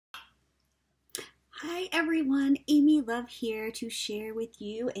Hi everyone, Amy Love here to share with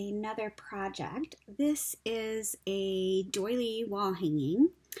you another project. This is a doily wall hanging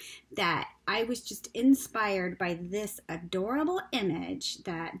that I was just inspired by this adorable image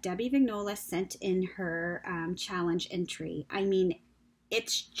that Debbie Vignola sent in her challenge entry. I mean,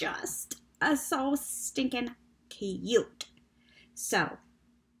 it's just so stinking cute. So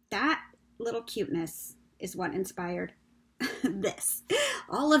that little cuteness is what inspired this,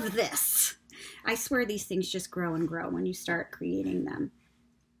 all of this. I swear these things just grow and grow when you start creating them.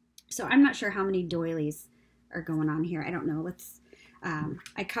 So I'm not sure how many doilies are going on here. I don't know.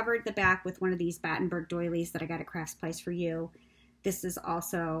 I covered the back with one of these Battenberg doilies that I got at Crafts Place for You. This is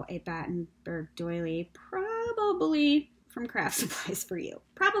also a Battenberg doily, probably from Crafts Place for You.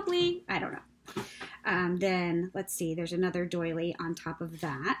 Probably, I don't know. Then let's see, there's another doily on top of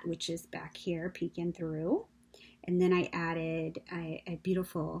that, which is back here peeking through. And then I added a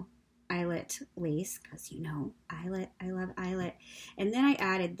beautiful eyelet lace, because you know, eyelet, I love eyelet. And then I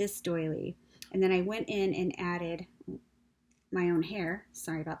added this doily, and then I went in and added my own hair.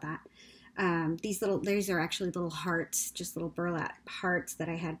 Sorry about that. These are actually little hearts, just little burlap hearts that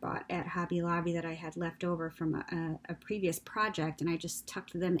I had bought at Hobby Lobby that I had left over from a previous project, and I just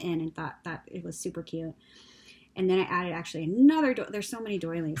tucked them in and thought that it was super cute. And then I added actually another, there's so many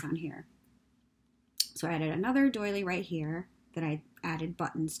doilies on here. So I added another doily right here that I added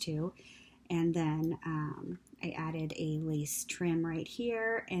buttons to, and then I added a lace trim right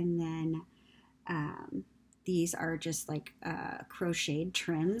here, and then these are just like crocheted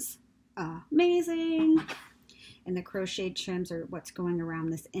trims. Amazing! And the crocheted trims are what's going around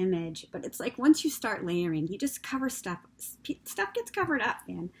this image, but it's like once you start layering, you just cover stuff gets covered up,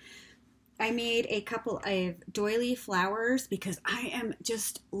 man. I made a couple of doily flowers because I am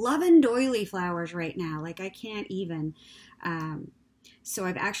just loving doily flowers right now. Like I can't even. So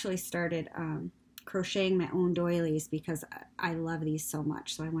I've actually started crocheting my own doilies because I love these so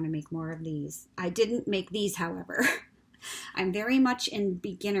much. So I want to make more of these. I didn't make these, however. I'm very much in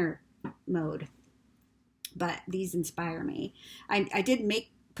beginner mode, but these inspire me. I did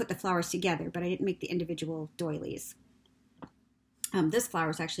put the flowers together, but I didn't make the individual doilies. This flower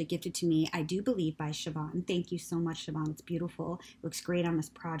is actually gifted to me, I do believe, by Siobhan. Thank you so much, Siobhan. It's beautiful. It looks great on this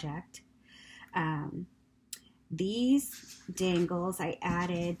project. These dangles, I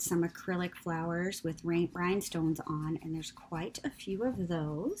added some acrylic flowers with rhinestones on, and there's quite a few of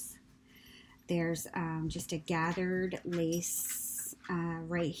those. There's just a gathered lace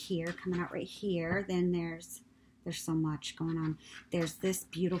right here, coming out right here. Then there's so much going on. There's this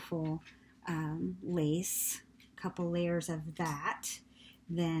beautiful lace, couple layers of that.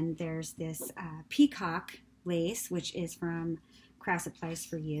 Then there's this peacock lace, which is from Crafts Place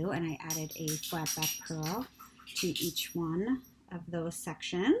for You, and I added a flat back pearl to each one of those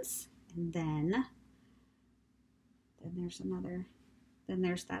sections. And then there's another, then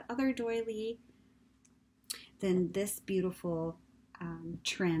there's that other doily. Then this beautiful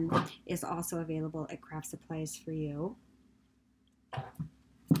trim is also available at Crafts Place for You.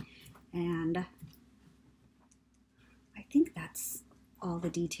 And I think that's all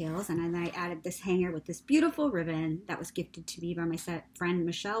the details. And then I added this hanger with this beautiful ribbon that was gifted to me by my friend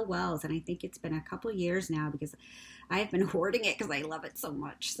Michelle Wells, and I think it's been a couple years now because I've been hoarding it because I love it so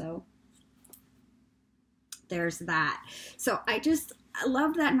much. So there's that. So I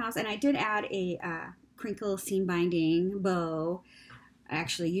love that mouse, and I did add a crinkle seam binding bow. I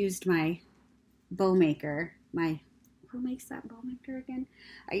actually used my bow maker. Who makes that bow maker again?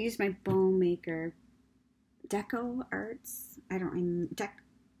 I used my bow maker, Deco Arts. I don't remember.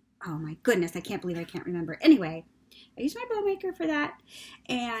 Oh my goodness, I can't believe I can't remember. Anyway, I used my bow maker for that,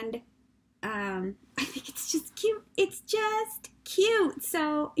 and I think it's just cute. It's just cute.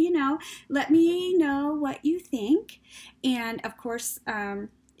 So, you know, let me know what you think. And of course,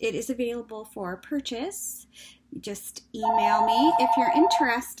 it is available for purchase. Just email me if you're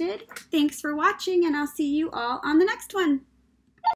interested. Thanks for watching, and I'll see you all on the next one.